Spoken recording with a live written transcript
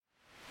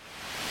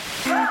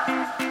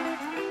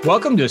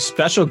Welcome to a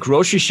special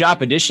grocery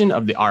shop edition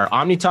of our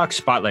OmniTalk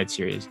Spotlight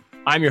series.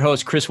 I'm your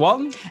host, Chris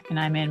Walton. And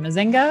I'm Ann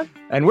Mazinga.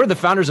 And we're the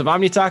founders of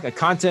OmniTalk, a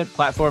content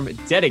platform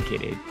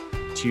dedicated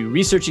to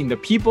researching the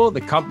people,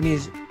 the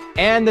companies,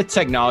 and the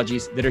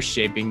technologies that are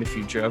shaping the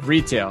future of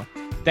retail.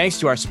 Thanks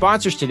to our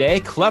sponsors today,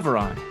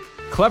 Cleveron.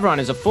 Cleveron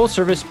is a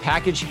full-service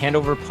package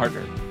handover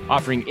partner,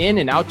 offering in-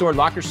 and outdoor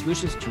locker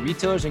solutions to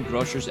retailers and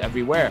grocers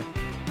everywhere.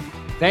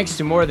 Thanks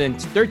to more than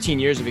 13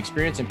 years of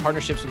experience and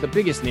partnerships with the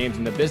biggest names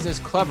in the business,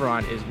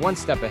 Cleveron is one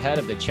step ahead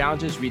of the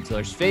challenges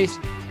retailers face,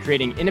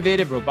 creating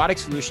innovative robotic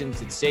solutions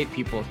that save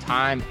people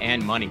time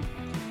and money.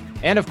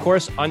 And of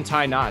course,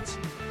 Untie Knots.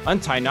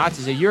 Untie Knots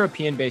is a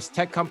European-based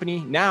tech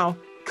company now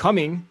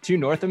coming to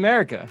North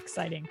America.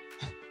 Exciting.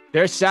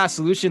 Their SaaS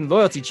solution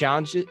Loyalty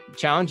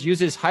Challenge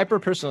uses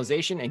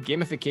hyper-personalization and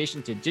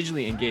gamification to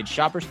digitally engage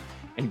shoppers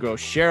and grow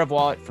share of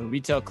wallet for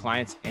retail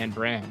clients and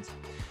brands.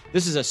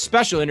 This is a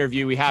special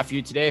interview we have for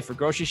you today for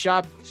Grocery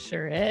Shop.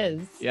 Sure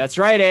is. Yeah, that's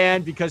right,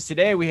 Ann, because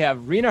today we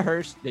have Rena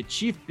Hurst, the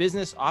Chief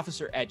Business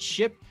Officer at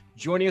Shipt,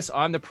 joining us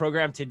on the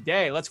program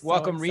today. Let's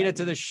welcome Rena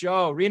to the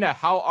show. Rena,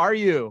 how are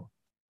you?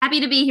 Happy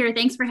to be here.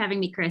 Thanks for having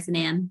me, Chris and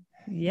Ann.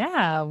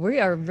 Yeah, we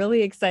are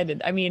really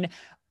excited. I mean,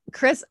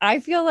 Chris,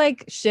 I feel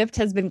like Shipt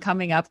has been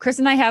coming up. Chris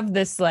and I have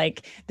this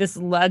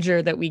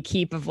ledger that we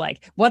keep of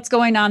what's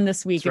going on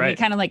this week. And we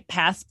kind of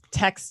pass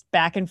text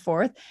back and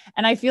forth.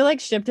 And I feel like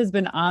Shipt has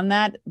been on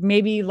that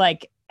maybe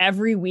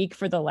every week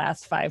for the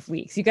last 5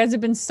 weeks. You guys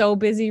have been so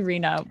busy,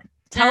 Rena.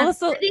 Tell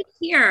us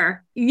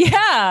here.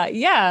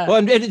 Yeah. Well,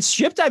 and it's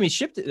Shipt. I mean,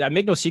 Shipt, I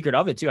make no secret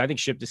of it too. I think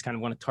Shipt is kind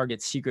of one to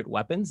target secret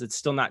weapons. It's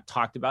still not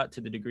talked about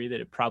to the degree that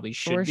it probably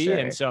should be.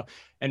 Sure.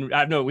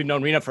 And we've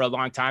known Rena for a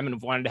long time and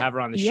have wanted to have her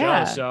on the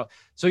show.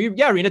 So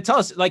Rena, tell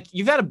us,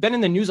 you've been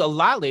in the news a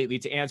lot lately,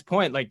 to Ann's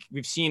point.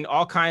 We've seen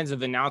all kinds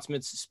of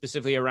announcements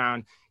specifically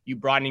around you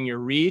broadening your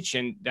reach.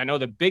 And I know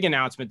the big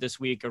announcement this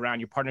week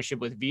around your partnership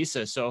with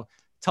Visa. So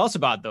tell us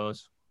about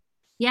those.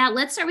 Yeah,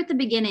 let's start with the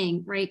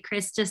beginning, right,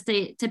 Chris, just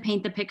to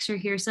paint the picture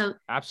here. So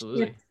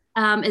absolutely.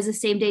 Is a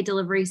same-day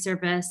delivery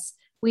service.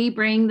 We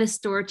bring the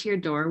store to your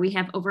door. We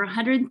have over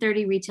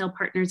 130 retail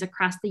partners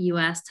across the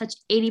U.S., touch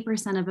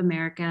 80% of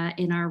America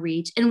in our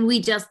reach. And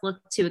we just look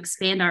to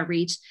expand our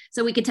reach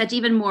so we could touch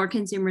even more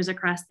consumers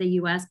across the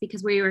U.S.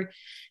 because we were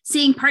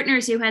seeing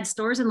partners who had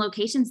stores and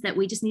locations that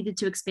we just needed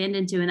to expand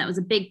into. And that was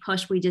a big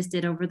push we just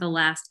did over the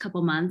last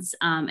couple months,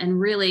 and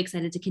really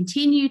excited to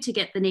continue to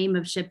get the name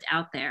of Shipt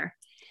out there.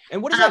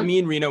 And what does that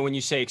mean, Rena, when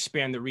you say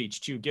expand the reach?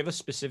 To give us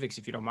specifics,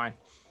 if you don't mind.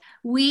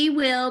 We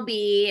will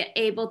be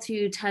able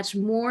to touch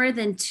more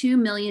than 2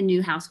 million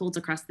new households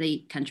across the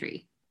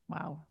country.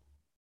 Wow.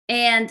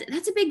 And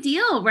that's a big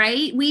deal,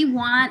 right?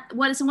 One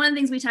of the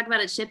things we talk about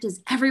at Shipt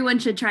is everyone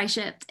should try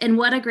Shipt. And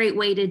what a great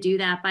way to do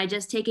that by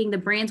just taking the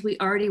brands we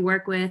already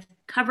work with,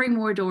 covering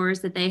more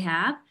doors that they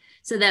have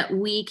so that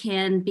we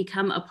can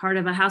become a part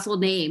of a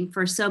household name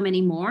for so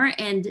many more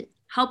and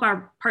help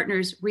our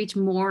partners reach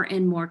more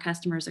and more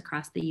customers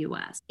across the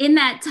U.S. In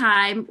that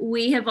time,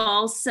 we have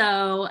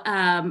also,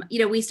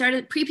 we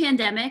started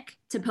pre-pandemic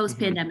to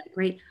post-pandemic,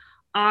 right?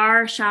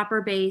 Our shopper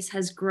base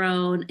has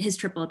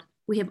tripled.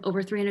 We have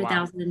over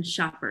 300,000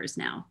 shoppers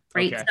now,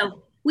 right? Okay.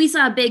 So we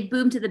saw a big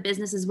boom to the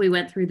business as we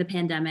went through the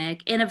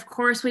pandemic. And of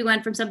course, we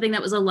went from something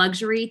that was a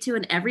luxury to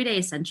an everyday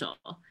essential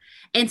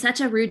and such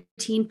a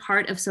routine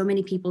part of so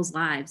many people's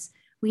lives.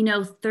 We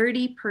know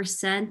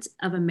 30%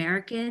 of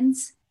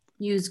Americans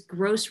use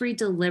grocery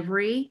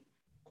delivery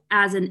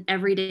as an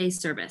everyday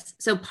service.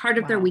 So part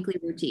of their weekly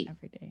routine,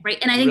 right?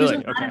 And I think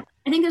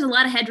there's a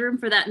lot of headroom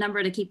for that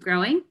number to keep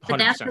growing, but 100%.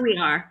 That's where we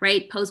are,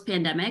 right?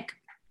 Post-pandemic.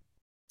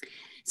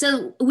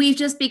 So we've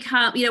just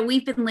become,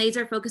 we've been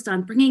laser focused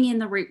on bringing in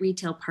the right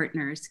retail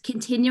partners,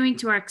 continuing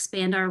to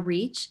expand our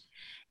reach.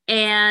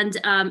 And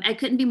I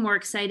couldn't be more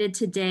excited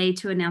today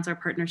to announce our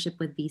partnership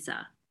with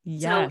Visa.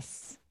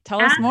 Yes. So, tell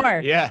us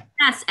more. Yeah.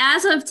 Yes.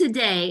 As of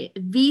today,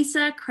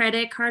 Visa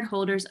credit card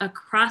holders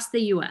across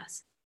the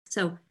U.S.,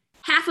 so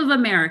half of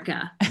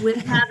America, will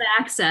have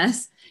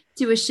access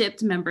to a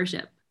Shipt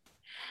membership.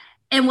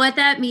 And what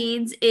that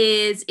means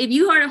is if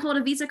you hold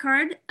a Visa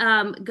card,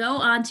 go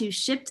on to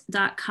shipt.com/Visa,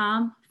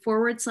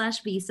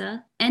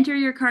 enter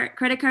your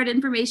credit card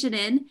information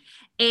in,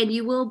 and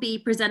you will be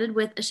presented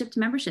with a Shipt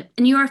membership.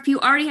 And if you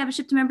already have a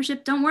Shipt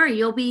membership, don't worry,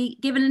 you'll be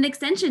given an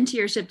extension to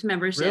your Shipt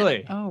membership.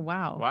 Really? Oh,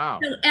 wow. Wow.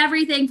 So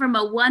everything from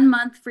a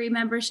 1-month free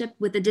membership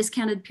with a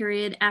discounted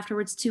period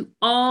afterwards to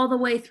all the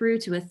way through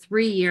to a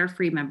 3-year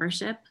free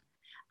membership,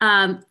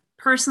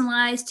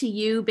 personalized to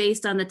you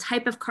based on the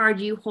type of card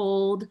you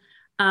hold.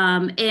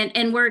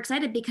 And we're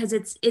excited because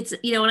it's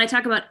when I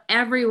talk about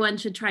everyone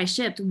should try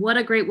Shipt, what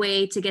a great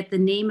way to get the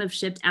name of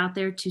Shipt out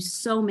there to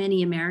so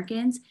many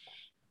Americans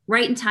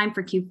right in time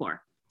for Q4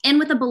 and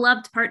with a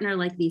beloved partner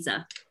like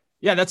Visa.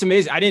 Yeah, that's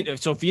amazing.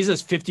 So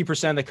Visa's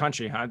 50% of the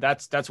country, huh?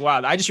 That's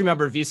wild. I just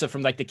remember Visa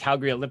from like the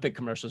Calgary Olympic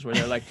commercials where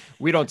they're like,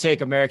 we don't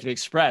take American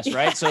Express,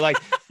 right? So like,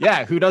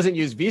 yeah, who doesn't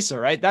use Visa,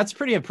 right? That's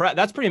pretty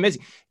That's pretty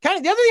amazing. Kind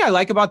of the other thing I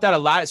like about that a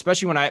lot,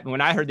 especially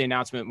when I heard the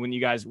announcement, when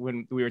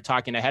we were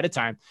talking ahead of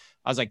time,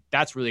 I was like,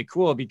 that's really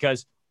cool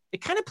because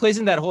it kind of plays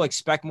in that whole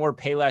expect more,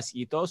 pay less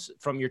ethos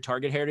from your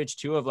target heritage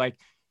too, of like,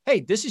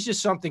 hey, this is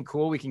just something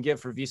cool we can get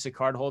for Visa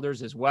card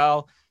holders as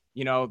well.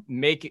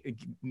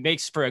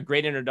 Makes for a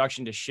great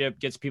introduction to Shipt,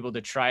 gets people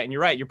to try it. And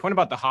you're right. Your point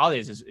about the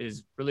holidays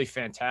is really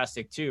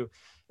fantastic too,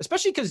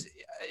 especially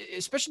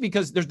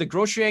because there's the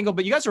grocery angle,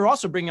 but you guys are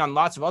also bringing on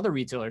lots of other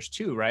retailers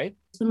too, right?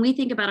 When we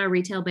think about our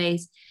retail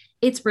base,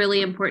 it's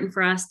really important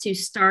for us to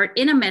start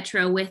in a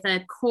metro with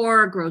a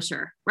core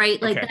grocer,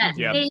 right? Like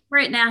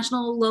favorite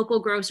national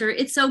local grocer.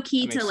 It's so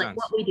key to like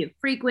what we do,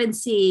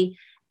 frequency,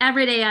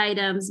 everyday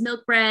items,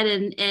 milk, bread,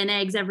 and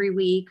eggs every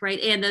week, right?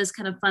 And those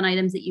kind of fun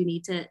items that you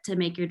need to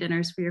make your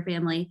dinners for your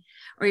family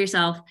or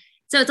yourself.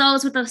 So it's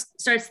always with those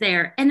starts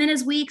there. And then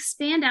as we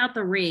expand out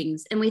the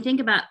rings and we think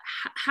about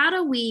how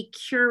do we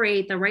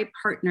curate the right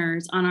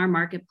partners on our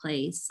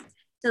marketplace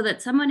so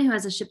that someone who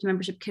has a Shipt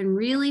membership can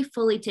really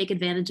fully take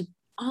advantage of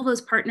all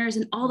those partners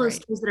and all those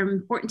tools that are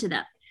important to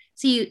them.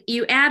 So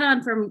you add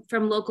on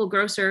from local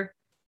grocer,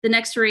 the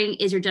next ring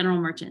is your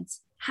general merchants.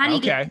 How do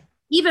you get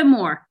even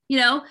more,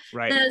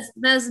 right.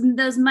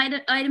 those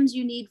items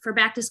you need for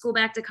back to school,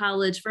 back to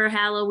college, for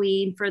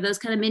Halloween, for those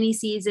kind of mini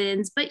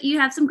seasons, but you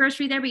have some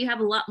grocery there, but you have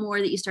a lot more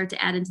that you start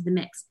to add into the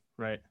mix.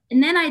 Right.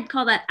 And then I'd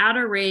call that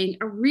outer ring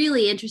a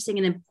really interesting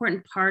and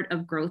important part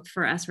of growth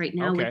for us right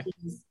now, which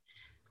is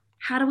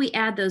how do we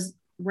add those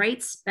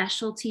right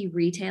specialty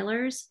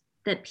retailers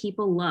that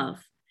people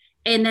love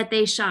and that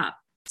they shop?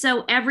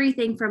 So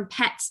everything from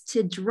pets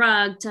to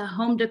drug to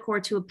home decor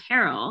to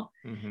apparel,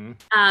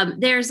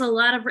 there's a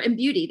lot of, and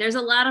beauty, there's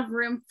a lot of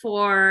room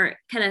for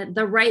kind of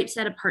the right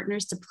set of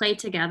partners to play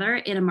together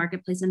in a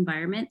marketplace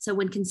environment. So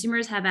when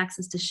consumers have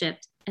access to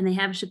Shipt and they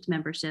have a Shipt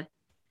membership,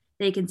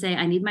 they can say,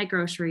 I need my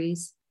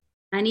groceries,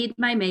 I need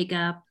my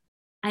makeup,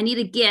 I need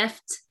a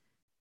gift,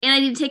 and I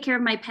need to take care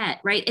of my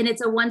pet, right? And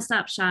it's a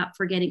one-stop shop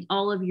for getting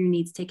all of your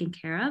needs taken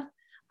care of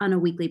on a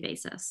weekly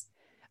basis.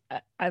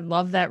 I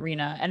love that,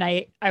 Rena. And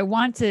I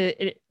want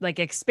to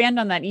expand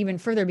on that even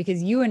further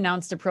because you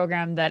announced a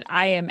program that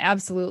I am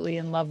absolutely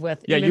in love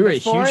with. Yeah, you were a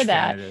huge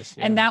fan of this.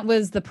 Yeah. And that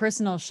was the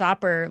personal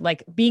shopper,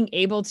 like being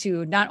able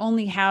to not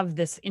only have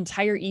this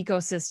entire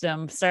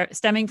ecosystem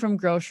stemming from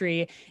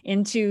grocery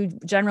into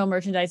general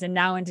merchandise and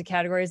now into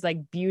categories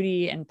like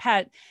beauty and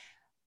pet.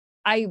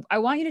 I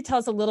want you to tell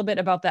us a little bit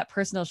about that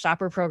personal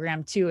shopper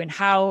program too, and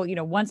how,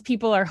 once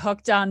people are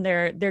hooked on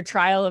their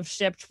trial of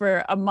Shipt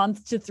for a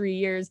month to 3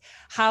 years,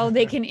 how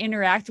they can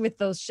interact with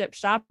those Shipt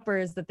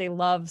shoppers that they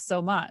love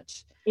so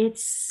much.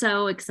 It's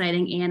so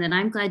exciting, Anne, and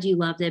I'm glad you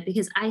loved it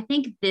because I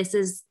think this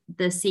is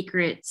the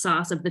secret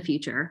sauce of the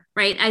future,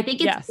 right? I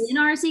think it's in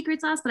our secret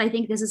sauce, but I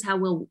think this is how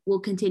we'll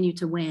continue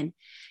to win.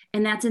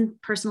 And that's in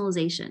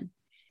personalization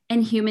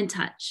and human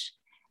touch.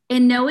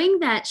 And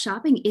knowing that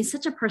shopping is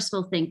such a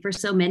personal thing for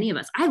so many of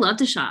us. I love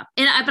to shop,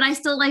 but I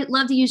still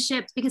love to use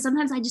Shipt because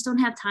sometimes I just don't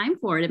have time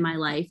for it in my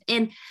life.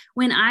 And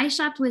when I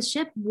shopped with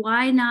Shipt,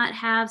 why not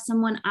have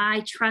someone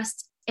I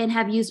trust and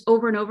have used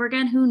over and over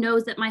again who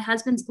knows that my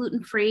husband's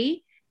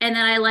gluten-free and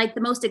that I like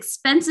the most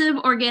expensive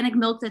organic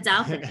milk that's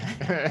out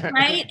there,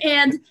 right?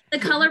 And the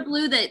color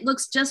blue that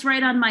looks just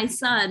right on my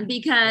son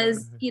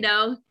because,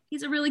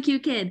 he's a really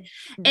cute kid.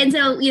 And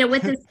so,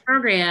 with this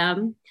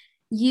program,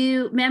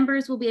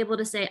 members will be able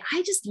to say,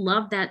 I just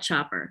love that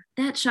shopper,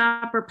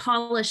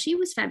 Paula, she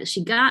was fabulous.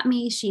 She got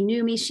me, she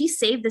knew me, she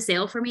saved the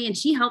sale for me. And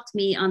she helped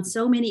me on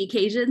so many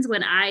occasions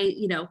when I,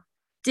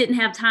 didn't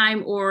have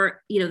time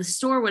or, the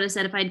store would have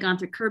said if I'd gone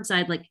through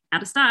curbside, like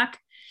out of stock.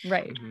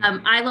 Right.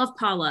 I love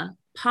Paula.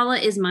 Paula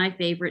is my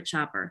favorite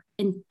shopper.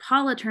 And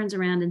Paula turns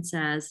around and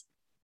says,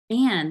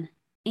 Anne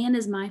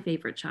is my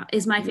favorite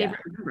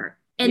member.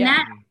 And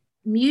that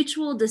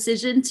mutual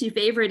decision to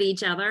favorite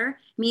each other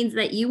means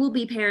that you will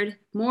be paired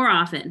more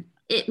often.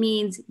 It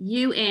means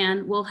you,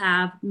 Anne, will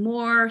have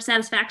more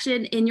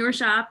satisfaction in your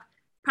shop,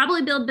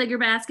 probably build bigger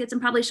baskets, and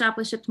probably shop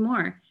with Shipt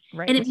more.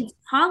 Right. And it means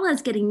Paula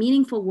is getting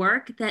meaningful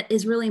work that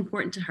is really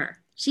important to her.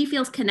 She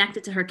feels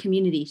connected to her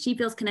community. She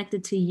feels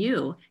connected to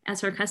you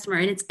as her customer.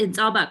 And it's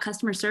all about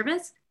customer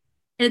service.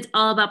 And it's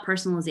all about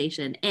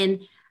personalization. And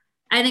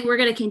I think we're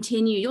going to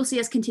continue. You'll see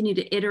us continue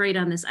to iterate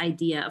on this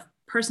idea of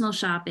personal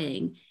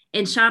shopping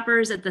and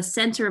shoppers at the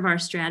center of our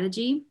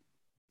strategy,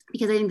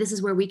 because I think this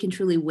is where we can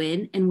truly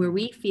win and where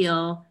we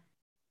feel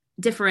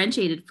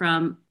differentiated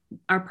from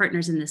our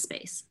partners in this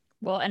space.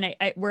 Well, and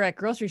we're at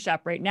Grocery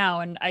Shop right now.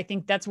 And I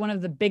think that's one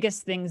of the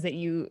biggest things that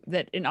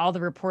in all the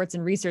reports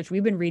and research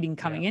we've been reading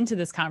coming into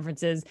this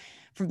conference is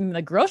from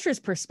the grocer's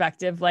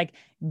perspective, like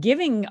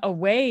giving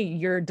away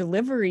your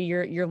delivery,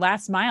 your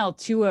last mile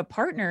to a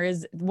partner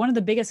is one of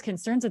the biggest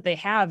concerns that they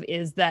have,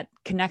 is that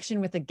connection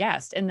with the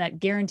guest, and that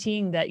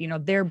guaranteeing that,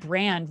 their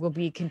brand will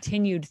be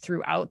continued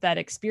throughout that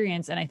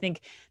experience. And I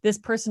think this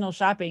personal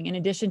shopping, in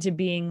addition to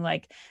being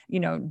like,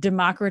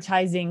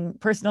 democratizing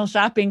personal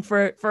shopping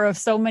for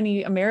so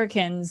many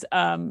Americans,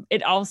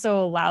 it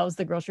also allows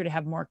the grocer to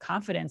have more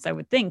confidence, I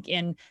would think,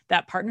 in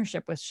that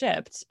partnership with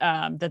Shipt,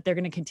 that they're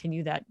going to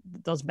continue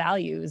those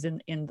values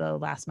in the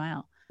last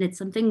mile. It's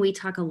something we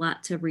talk a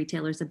lot to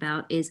retailers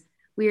about, is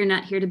we are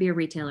not here to be a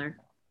retailer.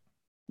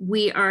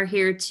 We are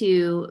here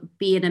to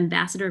be an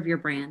ambassador of your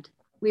brand.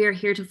 We are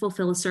here to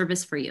fulfill a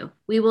service for you.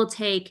 We will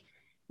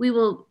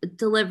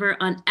deliver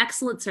on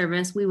excellent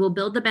service. We will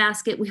build the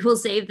basket. We will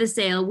save the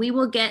sale. We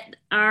will get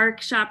our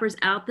shoppers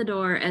out the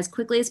door as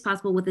quickly as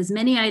possible with as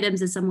many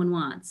items as someone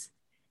wants,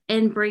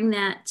 and bring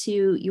that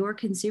to your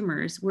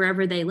consumers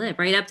wherever they live,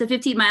 right? Up to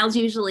 15 miles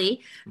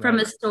usually from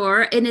a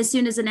store, and as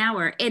soon as an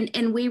hour.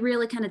 And we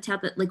really kind of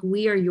tout that, like,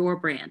 we are your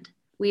brand.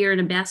 We are an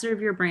ambassador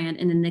of your brand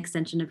and an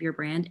extension of your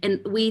brand.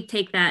 And we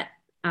take that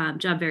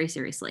job very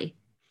seriously.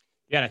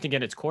 Yeah, and I think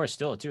at its core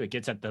still too, it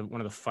gets at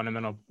one of the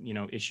fundamental,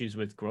 issues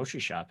with grocery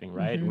shopping,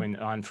 right?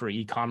 Mm-hmm. For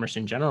e-commerce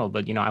in general,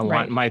 but I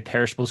want my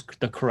perishables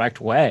the correct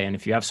way. And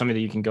if you have somebody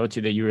that you can go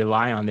to, that you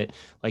rely on, that,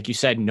 like you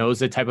said, knows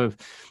the type of,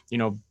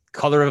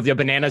 color of the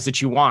bananas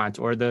that you want,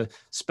 or the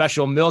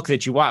special milk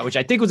that you want, which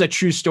I think was a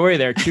true story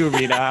there too,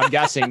 Rita. I'm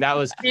guessing that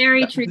was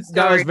very true.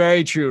 That was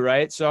very true,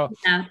 right? So,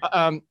 yeah.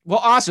 Well,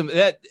 awesome.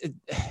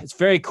 It's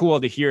very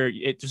cool to hear.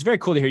 It's very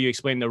cool to hear you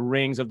explain the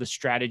rings of the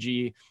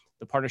strategy,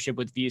 the partnership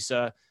with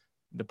Visa,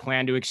 the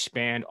plan to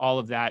expand. All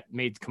of that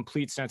made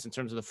complete sense in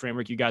terms of the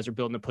framework you guys are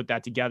building to put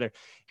that together.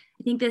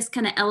 I think this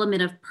kind of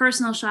element of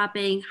personal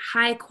shopping,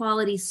 high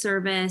quality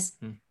service.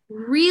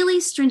 Really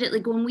stringent,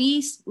 like when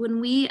we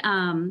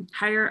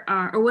hire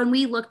when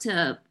we look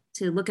to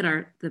look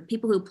at the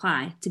people who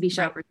apply to be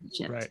shoppers at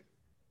Shipt,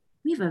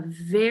 we have a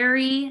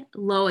very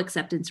low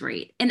acceptance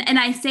rate. And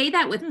I say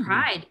that with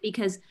pride,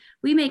 because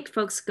we make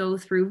folks go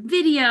through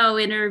video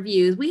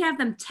interviews. We have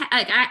them,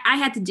 I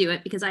had to do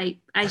it because I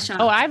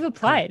shopped. Oh, I've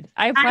applied.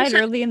 I applied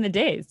early in the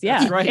days.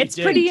 Yeah, right. It's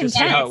pretty intense.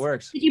 How it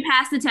works. Did you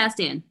pass the test,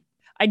 Ann?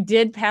 I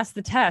did pass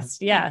the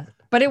test. Yeah.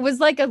 But it was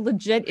like a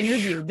legit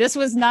interview. This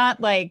was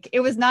not like,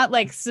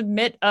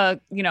 submit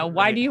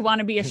why do you want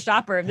to be a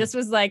shopper? This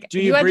was like,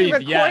 you had to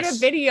record a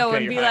video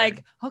and be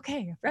like,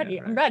 okay,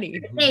 I'm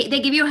ready. They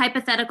give you a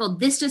hypothetical.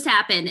 This just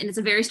happened, and it's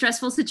a very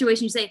stressful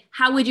situation. You say,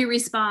 how would you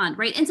respond?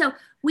 Right. And so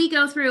we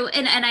go through,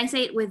 and I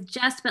say it with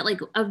but like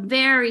a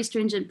very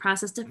stringent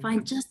process to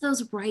find just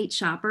those right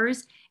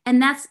shoppers.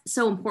 And that's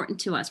so important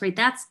to us, right?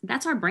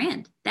 That's our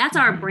brand. That's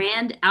our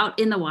brand out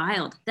in the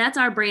wild. That's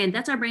our brand.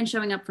 That's our brand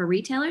showing up for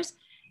retailers.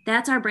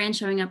 That's our brand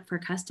showing up for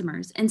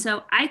customers. And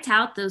so I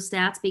tout those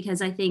stats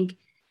because I think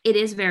it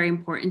is very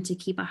important to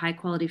keep a high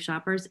quality of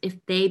shoppers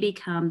if they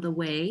become the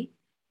way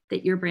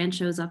that your brand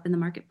shows up in the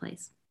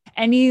marketplace.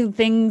 Any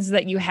things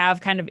that you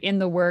have kind of in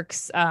the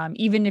works,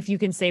 even if you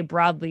can say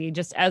broadly,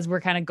 just as we're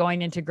kind of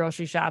going into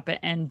grocery shop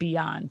and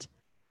beyond?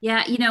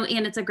 Yeah,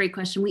 and it's a great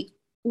question.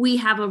 We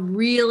have a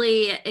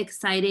really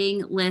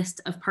exciting list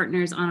of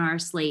partners on our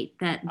slate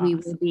that we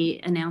will be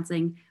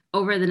announcing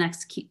over the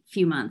next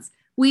few months.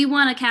 We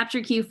want to capture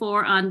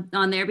Q4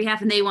 on their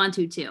behalf, and they want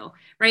to too,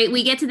 right?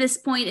 We get to this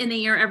point in the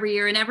year every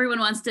year, and everyone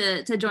wants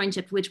to join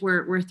Shipt, which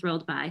we're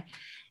thrilled by.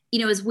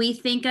 As we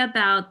think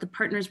about the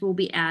partners we'll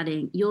be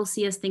adding, you'll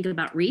see us think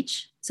about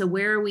reach. So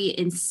where are we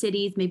in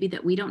cities maybe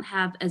that we don't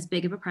have as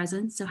big of a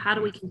presence? So how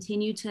do we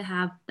continue to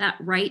have that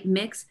right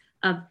mix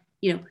of,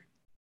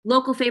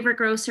 local favorite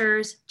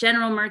grocers,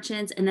 general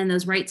merchants, and then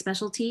those right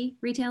specialty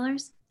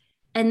retailers?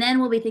 And then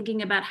we'll be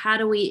thinking about how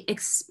do we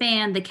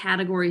expand the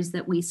categories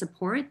that we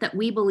support that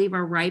we believe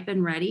are ripe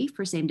and ready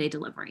for same day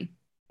delivery.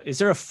 Is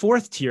there a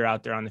fourth tier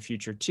out there on the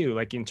future too?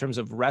 Like in terms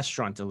of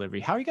restaurant delivery,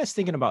 how are you guys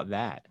thinking about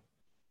that?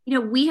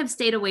 We have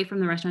stayed away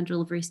from the restaurant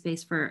delivery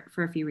space for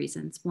a few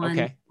reasons.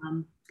 One,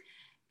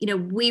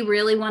 we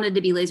really wanted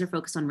to be laser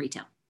focused on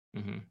retail.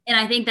 Mm-hmm. And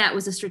I think that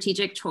was a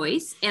strategic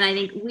choice. And I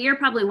think we are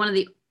probably one of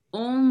the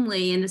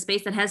only in the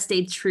space that has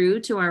stayed true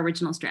to our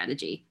original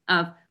strategy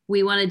of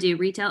we want to do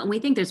retail, and we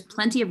think there's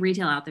plenty of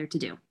retail out there to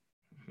do.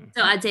 Mm-hmm.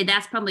 So I'd say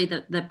that's probably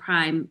the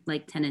prime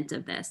tenet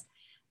of this.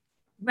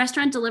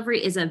 Restaurant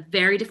delivery is a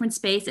very different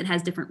space. It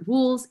has different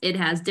rules. It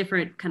has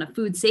different kind of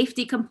food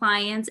safety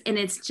compliance. And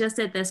it's just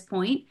at this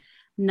point,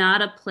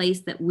 not a place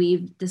that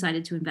we've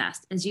decided to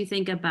invest. As you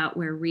think about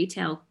where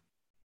retail,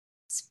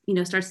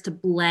 starts to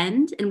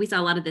blend, and we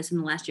saw a lot of this in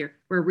the last year,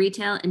 where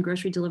retail and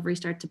grocery delivery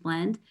start to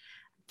blend,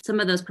 some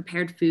of those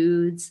prepared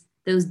foods,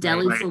 those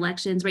deli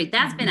selections, right?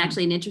 That's been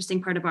actually an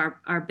interesting part of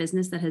our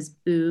business that has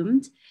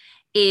boomed,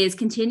 is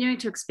continuing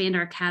to expand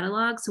our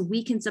catalog so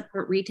we can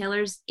support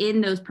retailers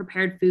in those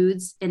prepared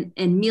foods and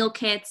meal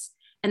kits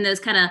and those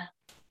kind of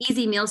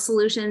easy meal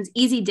solutions,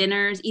 easy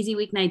dinners, easy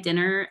weeknight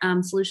dinner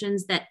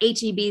solutions that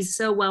H-E-B is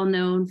so well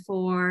known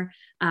for.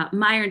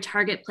 Meijer and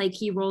Target play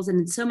key roles,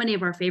 and so many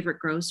of our favorite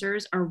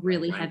grocers are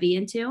really heavy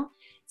into.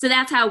 So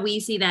that's how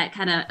we see that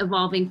kind of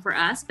evolving for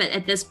us. But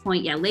at this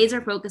point, laser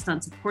focused on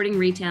supporting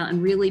retail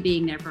and really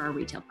being there for our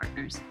retail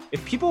partners.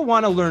 If people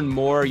want to learn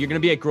more, you're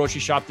going to be at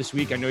Grocery Shop this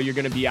week. I know you're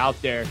going to be out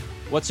there.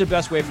 What's the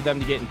best way for them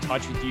to get in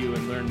touch with you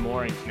and learn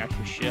more and connect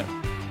with Shipt?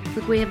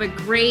 Look, we have a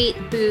great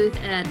booth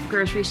at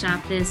Grocery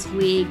Shop this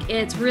week.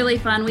 It's really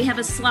fun. We have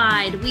a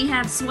slide. We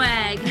have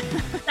swag.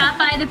 Stop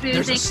by the booth.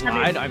 There's a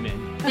slide? I'm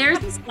in.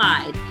 There's a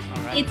slide.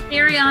 Right. It's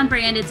very on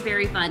brand. It's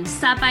very fun.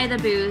 Stop by the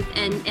booth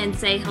and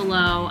say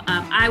hello.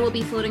 I will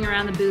be floating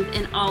around the booth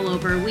and all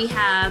over. We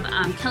have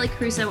Kelly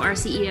Caruso, our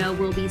CEO,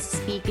 will be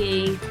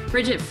speaking.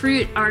 Bridget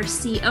Fruit, our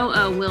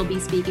COO, will be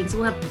speaking. So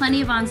we'll have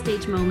plenty of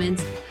onstage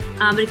moments.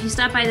 But if you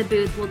stop by the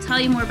booth, we'll tell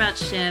you more about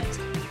Shipt.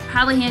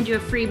 Probably hand you a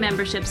free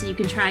membership so you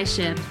can try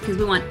Shipt, because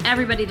we want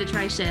everybody to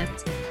try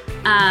Shipt.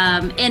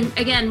 And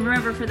again,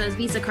 remember, for those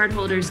Visa card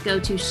holders, go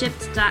to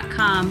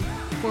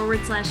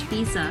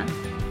shipt.com/Visa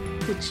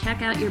to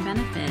check out your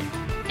benefit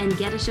and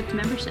get a Shipt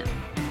membership.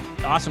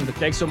 Awesome. But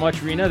thanks so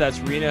much, Rena. That's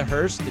Rena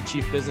Hurst, the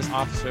Chief Business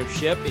Officer of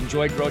Shipt.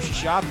 Enjoy Grocery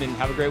Shop and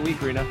have a great week,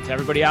 Rena. To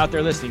everybody out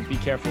there listening, be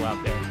careful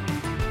out there.